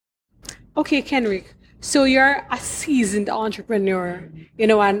Okay, Kenrick. So you're a seasoned entrepreneur,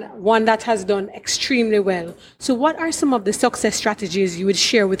 and one that has done extremely well. So what are some of the success strategies you would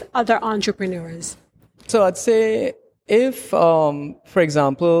share with other entrepreneurs? So I'd say if, for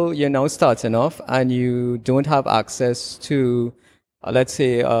example, you're now starting off and you don't have access to, let's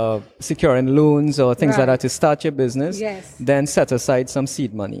say, securing loans or things like Right. that to start your business, Yes. then set aside some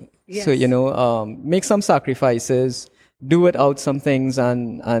seed money. So, Yes. make some sacrifices, do it out some things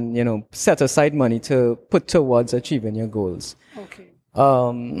and, set aside money to put towards achieving your goals. Okay.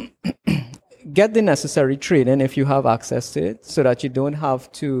 Um, get the necessary training if you have access to it so that you don't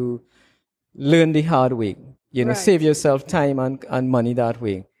have to learn the hard way. Right. Save yourself time and money that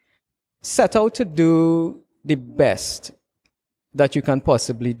way. Set out to do the best that you can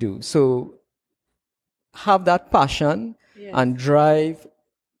possibly do. So have that passion Yes. and drive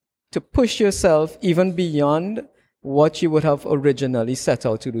to push yourself even beyond what you would have originally set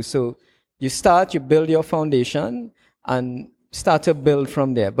out to do. So you build your foundation and start to build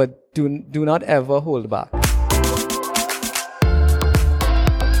from there, but do not ever hold back.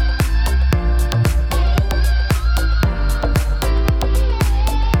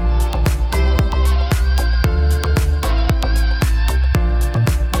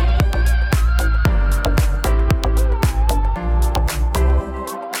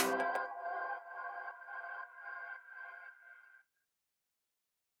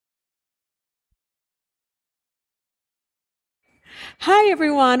 Hi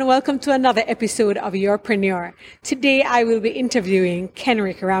everyone, welcome to another episode of Yourpreneur. Today I will be interviewing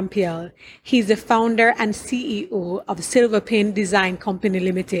Kenrick Rampiel. He's the founder and CEO of Silverpin Design Company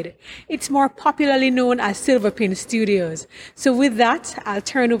Limited. It's more popularly known as Silverpin Studios. So with that, I'll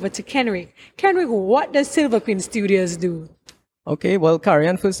turn over to Kenrick. Kenrick, what does Silverpin Studios do? Okay, well,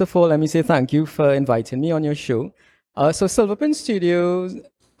 Karian, first of all, let me say thank you for inviting me on your show. So Silverpin Studios,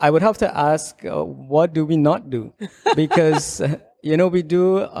 I would have to ask, what do we not do? Because, we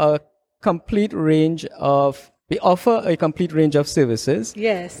do a complete range we offer a complete range of services.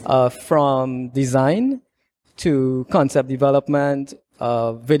 Yes. From design to concept development,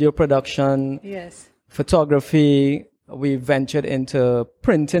 video production, Yes. photography. We ventured into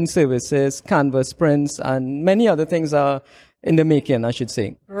printing services, canvas prints, and many other things are in the making, I should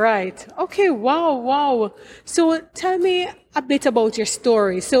say. Right. Okay. Wow. Wow. So tell me a bit about your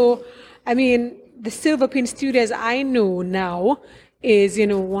story. So, the Silverpin Studios I know now is,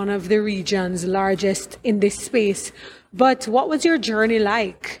 one of the region's largest in this space. But what was your journey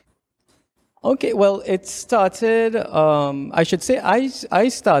like? Okay, well, it started, I should say, I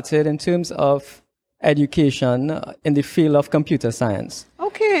started in terms of education in the field of computer science.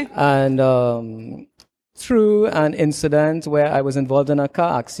 Okay. And through an incident where I was involved in a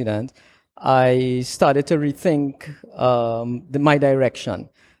car accident, I started to rethink my direction.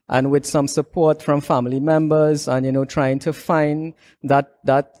 And with some support from family members and, trying to find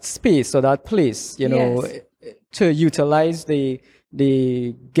that space or that place, Yes. to utilize the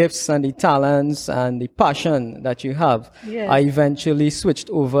gifts and the talents and the passion that you have, Yes. I eventually switched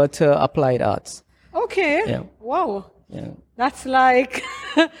over to applied arts. Okay. Yeah. Wow. Yeah. That's like,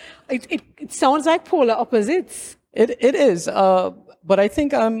 it sounds like polar opposites. It is, but I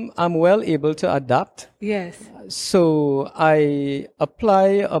think I'm well able to adapt. Yes. So I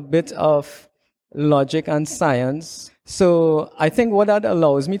apply a bit of logic and science. So I think what that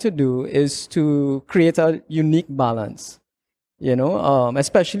allows me to do is to create a unique balance.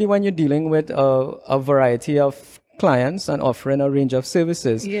 Especially when you're dealing with a variety of clients and offering a range of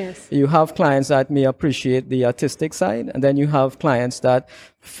services. Yes. You have clients that may appreciate the artistic side, and then you have clients that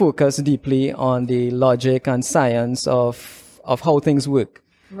focus deeply on the logic and science of how things work.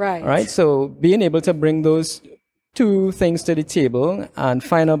 Right. All right. So being able to bring those two things to the table and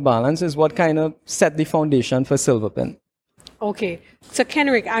find a balance is what kind of set the foundation for Silverpin. Okay. So,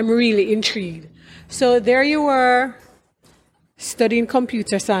 Kenrick, I'm really intrigued. So, there you were studying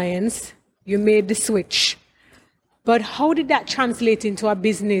computer science. You made the switch. But how did that translate into a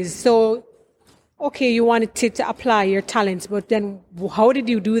business? So, okay, you wanted to apply your talents, but then how did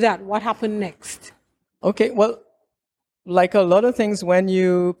you do that? What happened next? Okay. Well, like a lot of things, when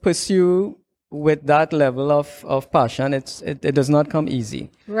you pursue with that level of passion, it does not come easy.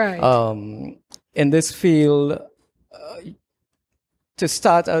 Right. In this field, to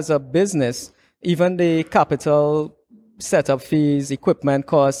start as a business, even the capital setup fees, equipment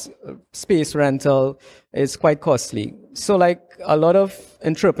costs, space rental is quite costly. So like a lot of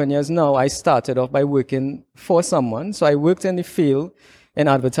entrepreneurs now, I started off by working for someone. So I worked in the field in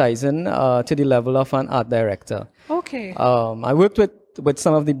advertising to the level of an art director. Okay. I worked with with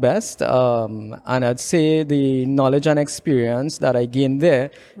some of the best, and I'd say the knowledge and experience that I gained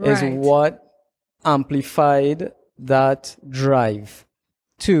there is Right. what amplified that drive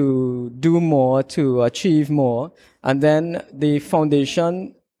to do more, to achieve more. And then the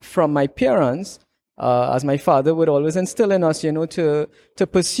foundation from my parents, as my father would always instill in us, to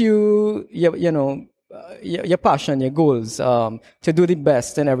pursue your passion, your goals, to do the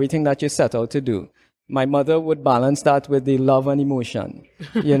best in everything that you set out to do. My mother would balance that with the love and emotion,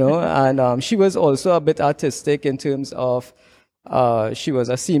 and she was also a bit artistic in terms of she was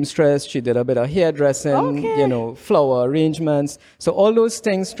a seamstress. She did a bit of hairdressing, Okay. flower arrangements. So all those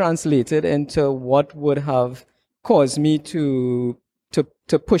things translated into what would have caused me to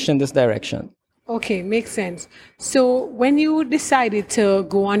push in this direction. Okay, makes sense. So when you decided to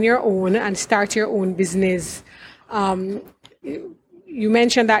go on your own and start your own business, um, you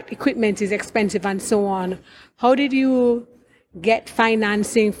mentioned that equipment is expensive and so on. How did you get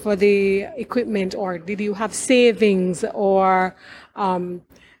financing for the equipment, or did you have savings, or um,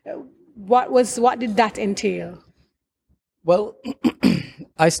 what did that entail? Well,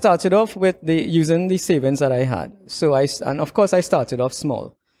 I started off with using the savings that I had. And of course I started off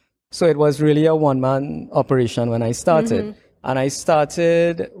small. So it was really a one-man operation when I started. And I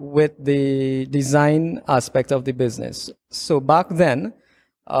started with the design aspect of the business. So back then,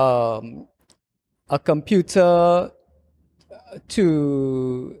 a computer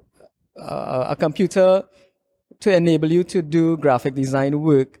to a computer to enable you to do graphic design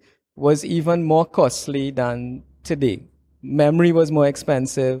work was even more costly than today. Memory was more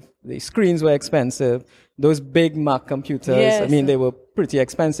expensive. The screens were expensive. Those big Mac computers, I Yes. mean, they were pretty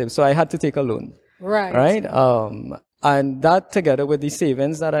expensive. So I had to take a loan, Right. right? And that together with the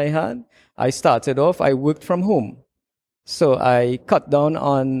savings that I had, I started off, I worked from home. So I cut down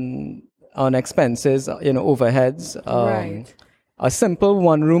on expenses, overheads. Right. A simple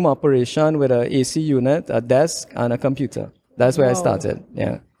one-room operation with a AC unit, a desk, and a computer. That's where I Wow. started.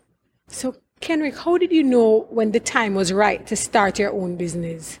 Yeah. So, Kenrick, how did you know when the time was right to start your own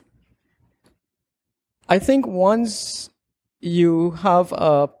business? I think once you have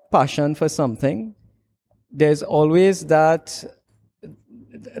a passion for something, there's always that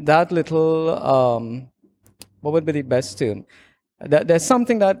little what would be the best term? There's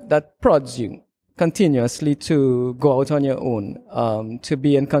something that prods you continuously to go out on your own, to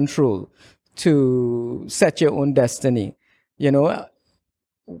be in control, to set your own destiny.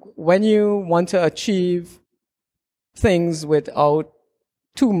 When you want to achieve things without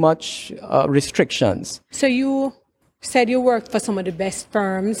too much restrictions. So you said you worked for some of the best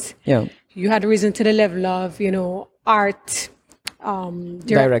firms. Yeah. You had risen to the level of, art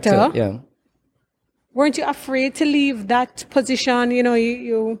director. Yeah. Weren't you afraid to leave that position?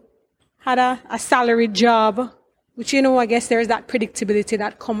 You had a salaried job, which, I guess there's that predictability,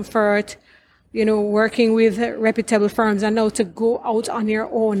 that comfort, working with reputable firms, and now to go out on your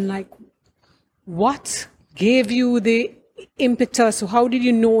own. Like, what gave you the impetus? How did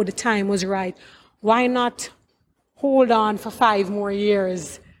you know the time was right? Why not hold on for 5 more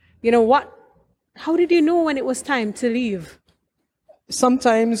years? How did you know when it was time to leave?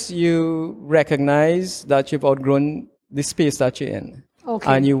 Sometimes you recognize that you've outgrown the space that you're in.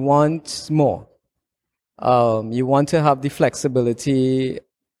 Okay. And you want more. You want to have the flexibility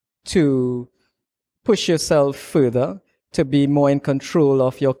to push yourself further, to be more in control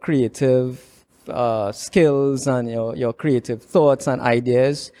of your creative skills and your creative thoughts and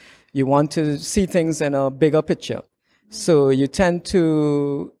ideas. You want to see things in a bigger picture. So you tend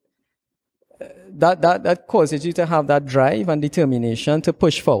to that causes you to have that drive and determination to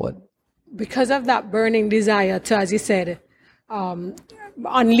push forward. Because of that burning desire to, as you said,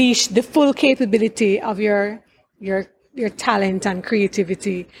 unleash the full capability of your talent and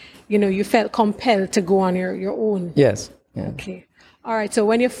creativity, you felt compelled to go on your own. Yes. Yeah. Okay. All right. So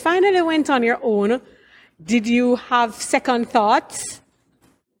when you finally went on your own, did you have second thoughts?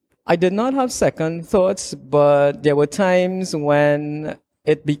 I did not have second thoughts, but there were times when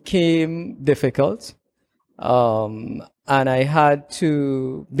it became difficult. And I had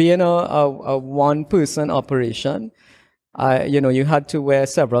to be in a one-person operation. You had to wear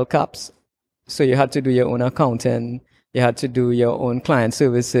several caps. So you had to do your own accounting. You had to do your own client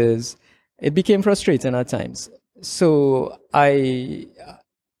services. It became frustrating at times. So I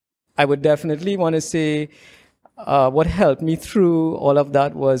would definitely want to say what helped me through all of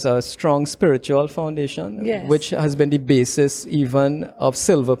that was a strong spiritual foundation, Yes. which has been the basis even of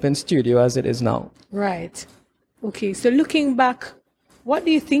Silverpin Studio as it is now. Right. Okay. So looking back, what do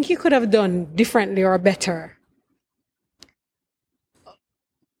you think you could have done differently or better?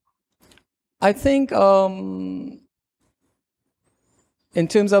 I think in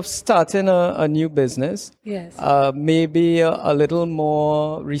terms of starting a new business, Yes. maybe a little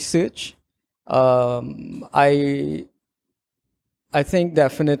more research. I think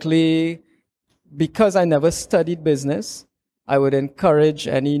definitely, because I never studied business, I would encourage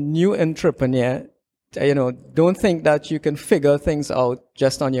any new entrepreneur, don't think that you can figure things out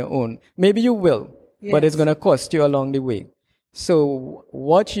just on your own. Maybe you will, but it's Yes. going to cost you along the way. So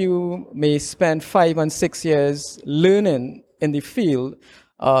what you may spend 5 and 6 years learning in the field,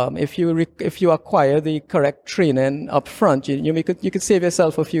 if you acquire the correct training up front, you could save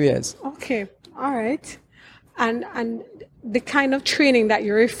yourself a few years. Okay. All right. And the kind of training that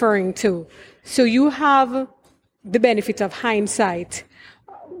you're referring to, so you have the benefit of hindsight.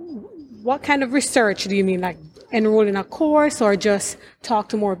 What kind of research do you mean? Like enroll in a course or just talk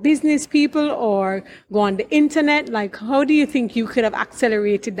to more business people or go on the internet? Like, how do you think you could have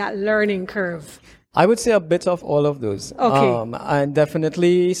accelerated that learning curve? I would say a bit of all of those. Okay. And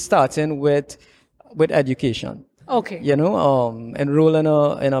definitely starting with education. Okay. Enroll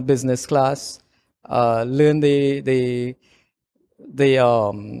in a business class, learn the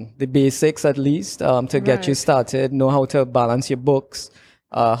basics at least, to get you Right. started. Know how to balance your books,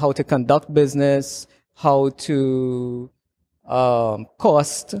 how to conduct business, how to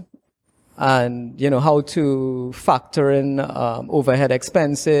cost, and how to factor in overhead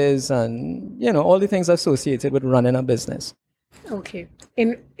expenses, and all the things associated with running a business. Okay.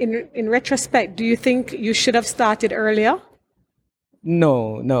 In retrospect, do you think you should have started earlier?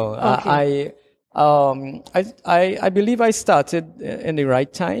 No. Okay. I believe I started in the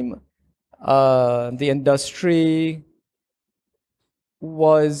right time. The industry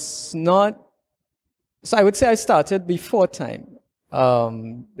was not. So I would say I started before time,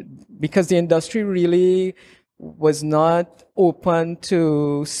 because the industry really was not open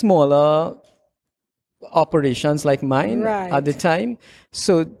to smaller operations like mine Right. at the time.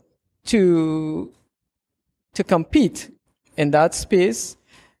 So to compete in that space,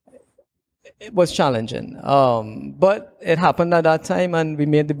 it was challenging. But it happened at that time, and we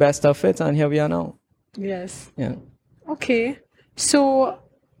made the best of it, and here we are now. Yes. Yeah. Okay. So,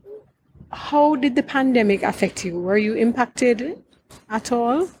 how did the pandemic affect you? Were you impacted at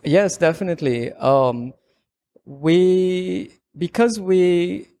all? Yes, definitely. Because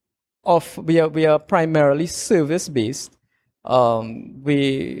we are primarily service based.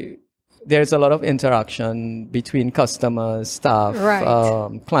 There's a lot of interaction between customers, staff,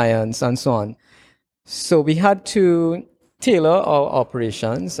 Right. clients, and so on. So we had to tailor our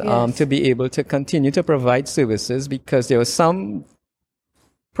operations Yes. to be able to continue to provide services, because there were some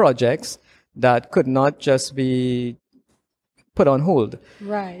projects that could not just be put on hold.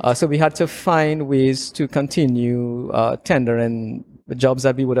 Right. So we had to find ways to continue tendering the jobs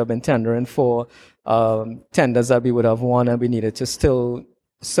that we would have been tendering for, tenders that we would have won, and we needed to still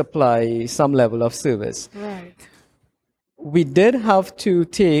supply some level of service. Right. We did have to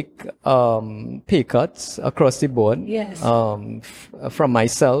take pay cuts across the board. Yes. From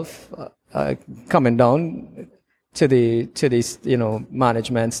myself, coming down to the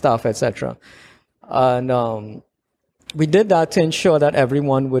management, staff, etc. And we did that to ensure that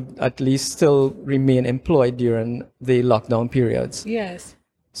everyone would at least still remain employed during the lockdown periods. Yes.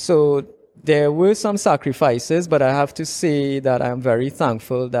 So there were some sacrifices, but I have to say that I'm very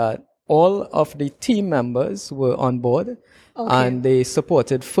thankful that all of the team members were on board. Okay. And they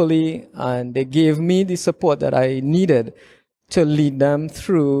supported fully, and they gave me the support that I needed to lead them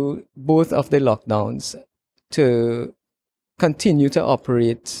through both of the lockdowns to continue to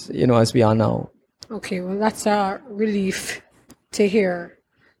operate, as we are now. Okay. Well, that's a relief to hear.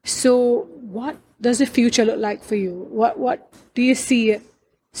 So, what does the future look like for you? What do you see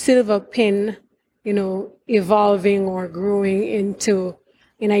Silver Pin, evolving or growing into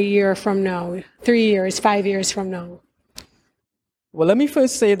in a year from now, 3 years, 5 years from now? Well, let me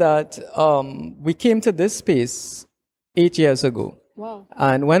first say that we came to this space 8 years ago. Wow.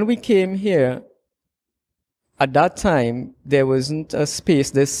 And when we came here, at that time, there wasn't a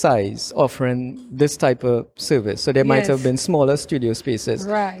space this size offering this type of service. So there might Yes. have been smaller studio spaces.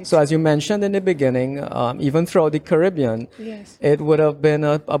 Right. So as you mentioned in the beginning, even throughout the Caribbean, Yes. it would have been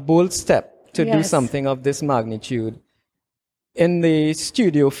a bold step to do Yes. something of this magnitude in the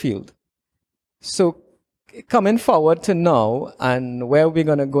studio field. So coming forward to now and where we're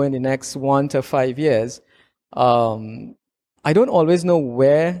going to go in the next 1 to 5 years, I don't always know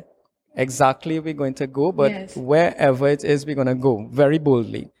where exactly we're going to go, but Yes. wherever it is, we're going to go very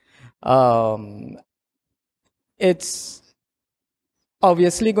boldly. It's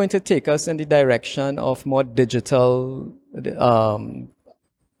obviously going to take us in the direction of more digital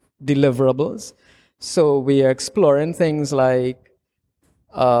deliverables. So we are exploring things like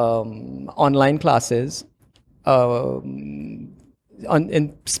online classes. In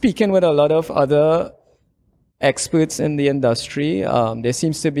speaking with a lot of other experts in the industry, there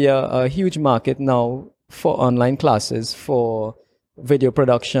seems to be a huge market now for online classes for video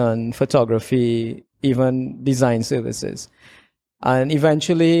production, photography, even design services. And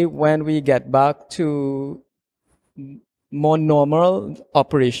eventually, when we get back to more normal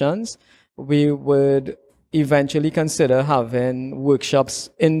operations, we would eventually consider having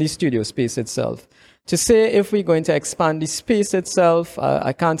workshops in the studio space itself. To say if we're going to expand the space itself,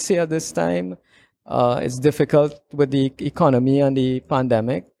 I can't say at this time. It's difficult with the economy and the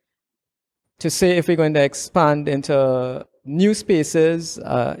pandemic. To say if we're going to expand into new spaces,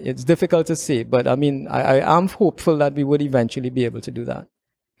 it's difficult to say. But I mean, I am hopeful that we would eventually be able to do that.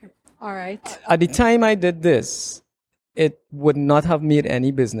 All right. At the time I did this, it would not have made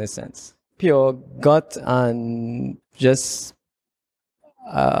any business sense. Pure gut and just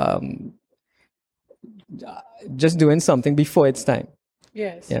doing something before it's time.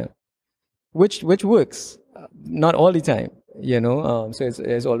 Yes. Yeah. Which works, not all the time, so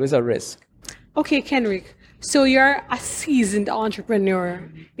it's always a risk. Okay, Kenrick. So you're a seasoned entrepreneur,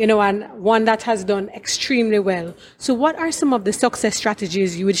 and one that has done extremely well. So what are some of the success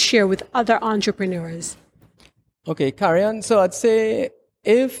strategies you would share with other entrepreneurs? Okay, carry on. So I'd say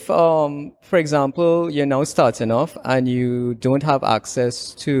if, for example, you're now starting off and you don't have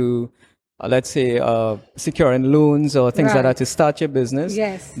access to, let's say, securing loans or things like that to start your business,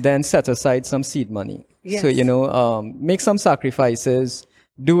 yes, then set aside some seed money. Yes. So, make some sacrifices,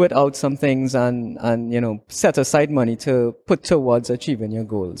 do it out some things and set aside money to put towards achieving your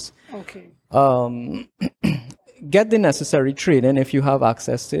goals. Okay. Get the necessary training if you have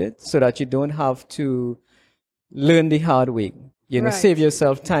access to it so that you don't have to learn the hard way. Save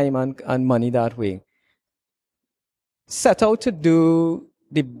yourself time and money that way. Set out to do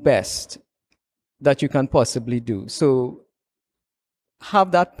the best that you can possibly do. So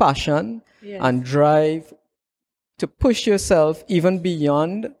have that passion and drive to push yourself even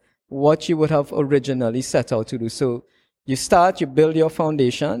beyond what you would have originally set out to do. So you build your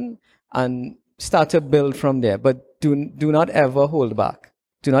foundation and start to build from there. But do not ever hold back.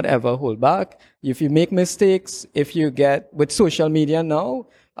 Do not ever hold back. If you make mistakes, if you get with social media now,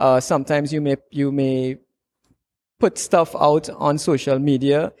 sometimes you may put stuff out on social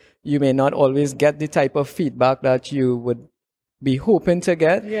media. You may not always get the type of feedback that you would be hoping to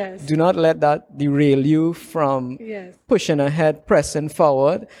get. Yes. Do not let that derail you from pushing ahead, pressing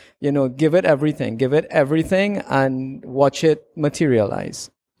forward. Give it everything and watch it materialize.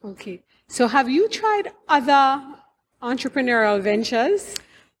 Okay. So have you tried other entrepreneurial ventures?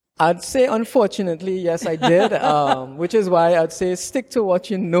 I'd say, unfortunately, yes, I did, which is why I'd say stick to what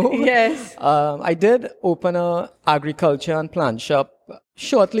you know. Yes. I did open a agriculture and plant shop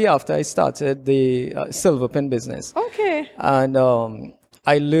shortly after I started the silver pin business. Okay. And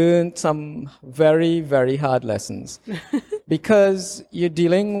I learned some very, very hard lessons because you're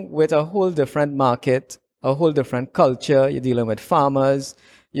dealing with a whole different market, a whole different culture. You're dealing with farmers.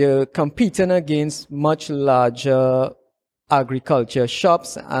 You're competing against much larger agriculture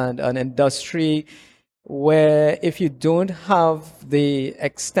shops and an industry where if you don't have the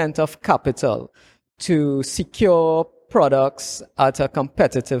extent of capital to secure products at a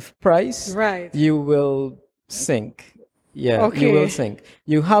competitive price, you will sink. Yeah, okay. You will sink.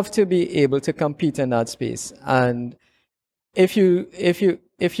 You have to be able to compete in that space. And if you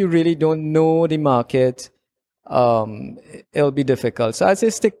really don't know the market, it'll be difficult. So I'd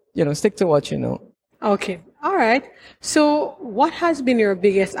say stick to what you know. Okay. All right. So what has been your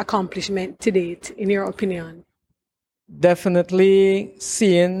biggest accomplishment to date, in your opinion? Definitely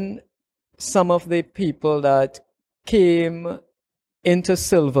seeing some of the people that came into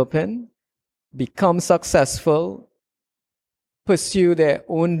Silverpin become successful, pursue their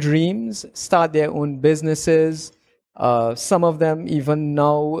own dreams, start their own businesses. Some of them even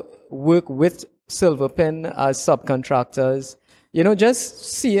now work with Silverpin as subcontractors. Just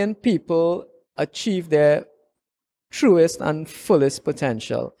seeing people achieve their truest and fullest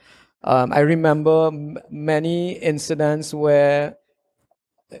potential. I remember many incidents where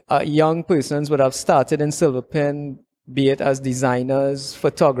young persons would have started in Silverpin, be it as designers,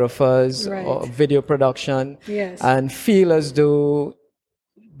 photographers, or video production, and feel as though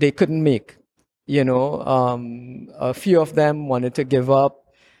they couldn't make. A few of them wanted to give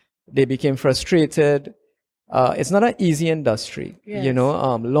up. They became frustrated. It's not an easy industry,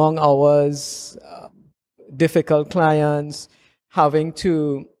 long hours, difficult clients, having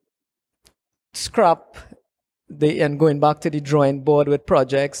to scrap and going back to the drawing board with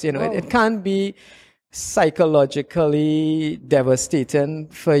projects. It can be psychologically devastating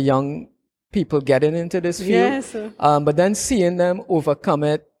for young people getting into this field. Yes. But then seeing them overcome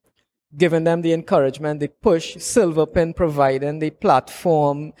it, giving them the encouragement, the push, Silverpin providing the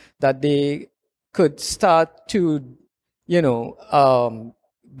platform that they could start to,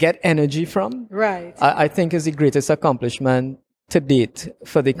 get energy from. Right. I think is the greatest accomplishment to date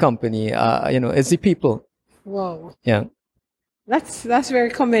for the company. Is the people. Wow. Yeah. That's very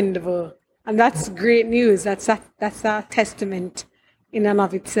commendable. And that's great news. That's a testament in and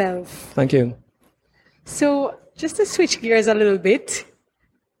of itself. Thank you. So just to switch gears a little bit,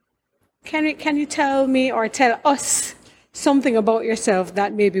 can you tell me or tell us something about yourself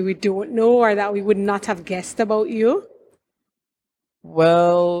that maybe we don't know or that we would not have guessed about you?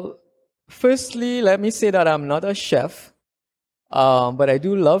 Well, firstly, let me say that I'm not a chef, but I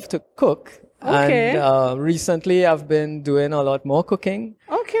do love to cook. Okay. And recently I've been doing a lot more cooking.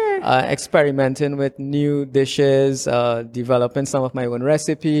 Okay. Experimenting with new dishes, developing some of my own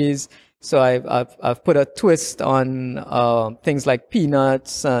recipes. So I've put a twist on things like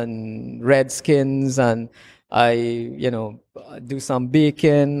peanuts and redskins, and I do some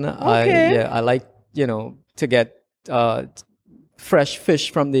baking. Okay. I like to get fresh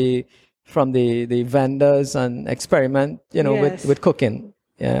fish from the vendors and experiment Yes. with cooking.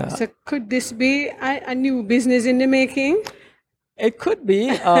 Yeah. So could this be a new business in the making? It could be.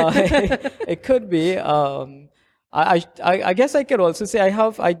 It could be. I guess I could also say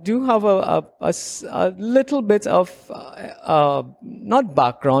I do have a little bit of not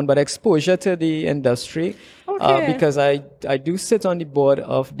background but exposure to the industry. Okay. Because I do sit on the board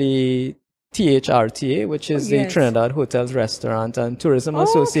of the THRTA, which is the Yes. Trinidad Hotels, Restaurant and Tourism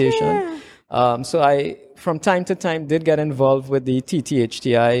Association. So I, from time to time, did get involved with the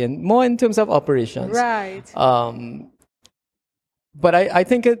TTHTI and more in terms of operations. Right. But I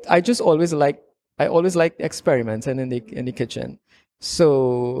think I always like experimenting in the kitchen.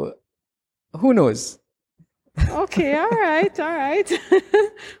 So who knows? Okay, all right.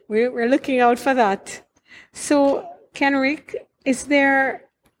 We're looking out for that. So, Kenrick, is there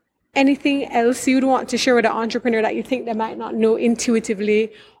anything else you'd want to share with an entrepreneur that you think they might not know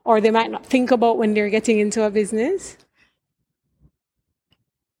intuitively or they might not think about when they're getting into a business?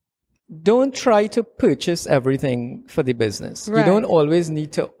 Don't try to purchase everything for the business. Right. You don't always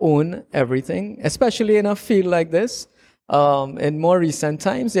need to own everything, especially in a field like this. In more recent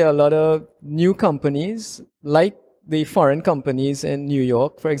times, there are a lot of new companies, like the foreign companies in New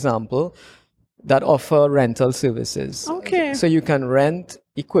York, for example, that offer rental services. Okay. So you can rent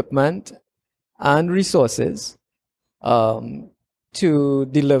equipment and resources to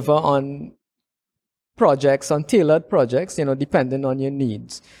deliver on projects, on tailored projects, depending on your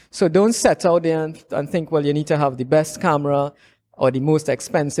needs. So don't set out there and think, well, you need to have the best camera or the most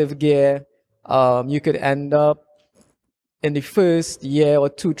expensive gear. You could end up in the first year or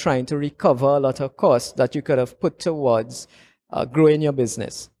two trying to recover a lot of costs that you could have put towards growing your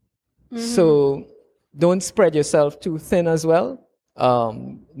business. Mm-hmm. So don't spread yourself too thin as well.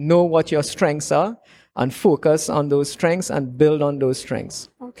 Know what your strengths are and focus on those strengths and build on those strengths.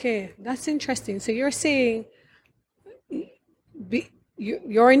 Okay, that's interesting. So you're saying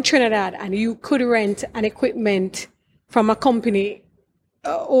you're in Trinidad and you could rent an equipment from a company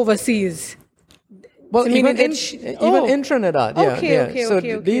overseas. Well, So even meaning in Trinidad, yeah. Okay, So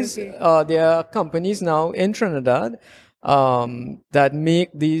okay. there are companies now in Trinidad that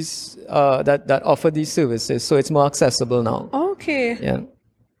make these that offer these services, so it's more accessible now. Okay. Yeah.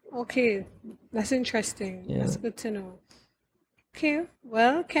 Okay, that's interesting. Yeah. That's good to know. Okay,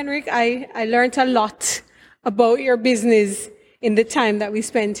 well, Kenrick, I learned a lot about your business in the time that we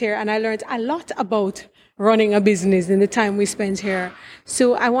spent here, and I learned a lot about running a business in the time we spent here.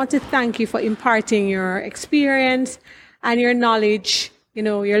 So I want to thank you for imparting your experience and your knowledge,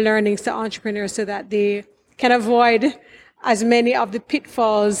 your learnings to entrepreneurs so that they can avoid as many of the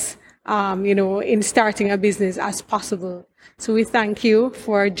pitfalls, in starting a business as possible. So we thank you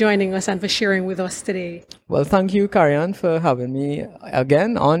for joining us and for sharing with us today. Well, thank you, Karian, for having me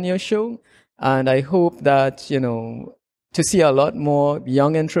again on your show. And I hope that, to see a lot more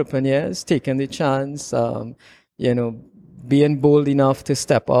young entrepreneurs taking the chance, being bold enough to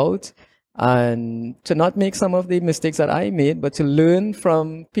step out and to not make some of the mistakes that I made, but to learn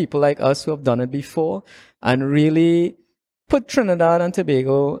from people like us who have done it before and really put Trinidad and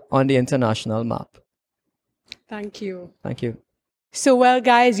Tobago on the international map. Thank you. Thank you. So, well,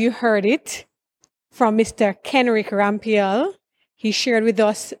 guys, you heard it from Mr. Kenrick Rampiel. He shared with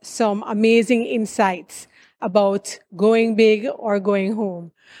us some amazing insights about going big or going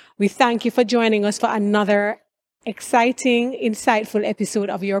home. We thank you for joining us for another exciting, insightful episode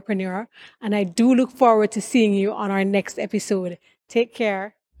of Yourpreneur. And I do look forward to seeing you on our next episode. Take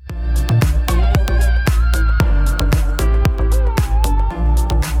care.